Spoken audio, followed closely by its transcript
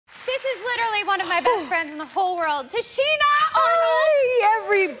probably one of my best friends in the whole world, Tichina Arnold. Hi,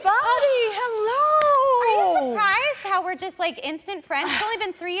 everybody. Hello. Are you surprised how we're just like instant friends? It's only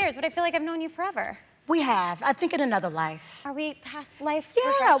been 3 years, but I feel like I've known you forever. We have. I think in another life. Are we past life?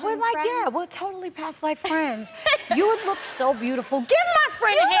 Yeah, we're like, friends? yeah, we're totally past life friends. You look so beautiful. Give my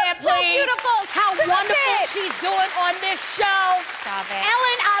friend a hand, look so please. beautiful. How Stop wonderful it. she's doing on this show. Stop it.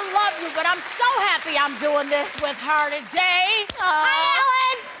 Ellen, I love you, but I'm so happy I'm doing this with her today. Hi,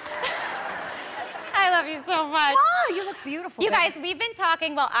 Ellen. I love you so much. Oh, you look beautiful. You guys, we've been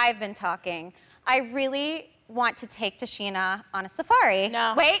talking while I've been talking. I really want to take Tichina on a safari.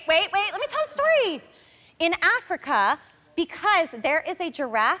 No. Wait. Let me tell a story. In Africa, because there is a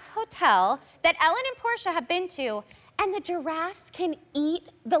giraffe hotel that Ellen and Portia have been to, and the giraffes can eat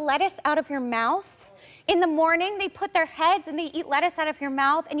the lettuce out of your mouth. In the morning, they put their heads and they eat lettuce out of your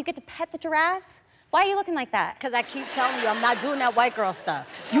mouth, and you get to pet the giraffes. Why are you looking like that? Because I keep telling you, I'm not doing that white girl stuff.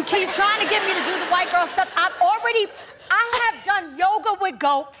 You keep trying to get me to do the white girl stuff. I have done yoga with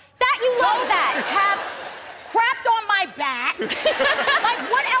goats. You love that. Have crapped on my back.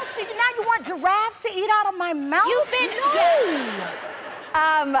 Like, what else do you, now you want giraffes to eat out of my mouth? You've been,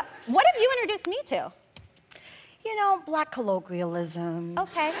 No. What have you introduced me to? You know, black colloquialisms.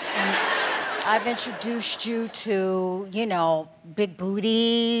 Okay. And I've introduced you to, you know, big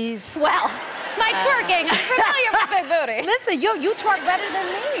booties. Well, my twerking, I'm familiar with big booty. Listen, you twerk better than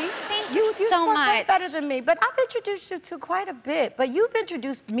me. Thank you so twerk much. better than me, but I've introduced you to quite a bit. But you've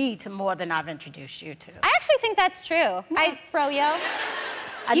introduced me to more than I've introduced you to. I actually think that's true. Froyo.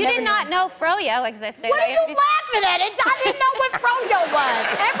 You did not know Froyo existed. What are you laughing at? I didn't know what Froyo was.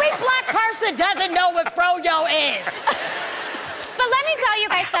 Every black person doesn't know what Froyo is. But let me tell you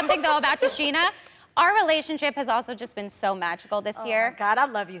guys something, though, about Tichina. Our relationship has also just been so magical this year. Oh, God, I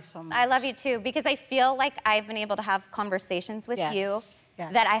love you so much. I love you, too, because I feel like I've been able to have conversations with you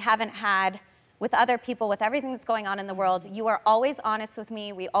that I haven't had with other people, with everything that's going on in the world. You are always honest with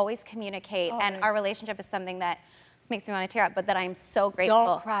me. We always communicate. And our relationship is something that makes me want to tear up, but that I'm so grateful.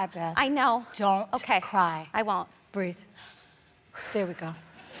 Don't cry, Beth. I know. Don't cry. I won't. Breathe. There we go.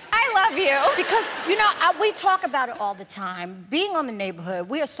 I love you. Because, you know, we talk about it all the time. Being on The Neighborhood,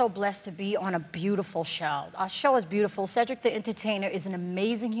 we are so blessed to be on a beautiful show. Our show is beautiful. Cedric the Entertainer is an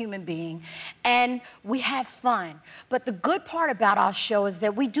amazing human being, and we have fun. But the good part about our show is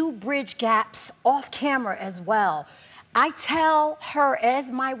that we do bridge gaps off camera as well. I tell her,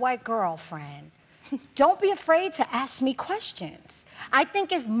 as my white girlfriend, don't be afraid to ask me questions. I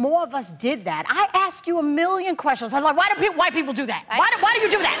think if more of us did that, I ask you a million questions. I'm like, why do white people do that? Why do you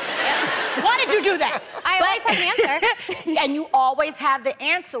do that? Yeah. Why did you do that? I always have an answer. And you always have the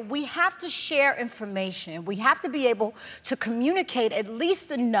answer. We have to share information. We have to be able to communicate at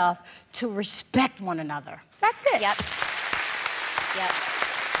least enough to respect one another. That's it. Yep.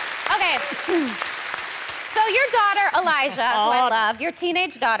 Okay. So your daughter, Elijah, who I love, your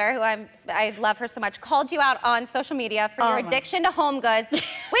teenage daughter, who I love her so much, called you out on social media for your addiction to HomeGoods,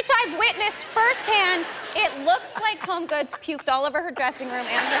 which I've witnessed firsthand. It looks like HomeGoods puked all over her dressing room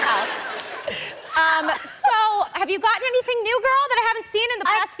and her house. So have you gotten anything new, girl, that I haven't seen in the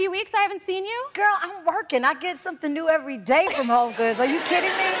past few weeks? I haven't seen you? Girl, I'm working. I get something new every day from HomeGoods. Are you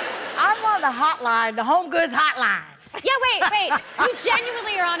kidding me? I'm on the hotline, the HomeGoods hotline. Yeah, wait. You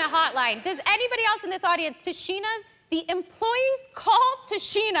genuinely are on a hotline. Does anybody else in this audience, the employees call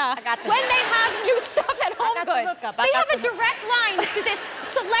Tichina when they have new stuff at HomeGoods? They have a direct line to this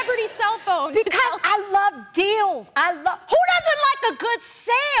celebrity cell phone. Because I love deals. Who doesn't like a good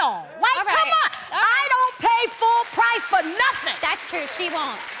sale? Like, come on. I don't pay full price for nothing. That's true, she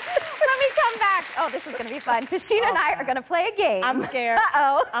won't. When we come back, oh, this is going to be fun. Tichina and I are going to play a game. I'm scared.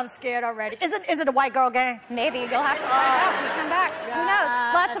 Uh-oh. I'm scared already. Is it a white girl game? Maybe. You'll have to find out when we come back. Who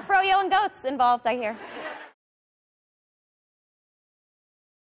knows? Lots of froyo and goats involved, I hear.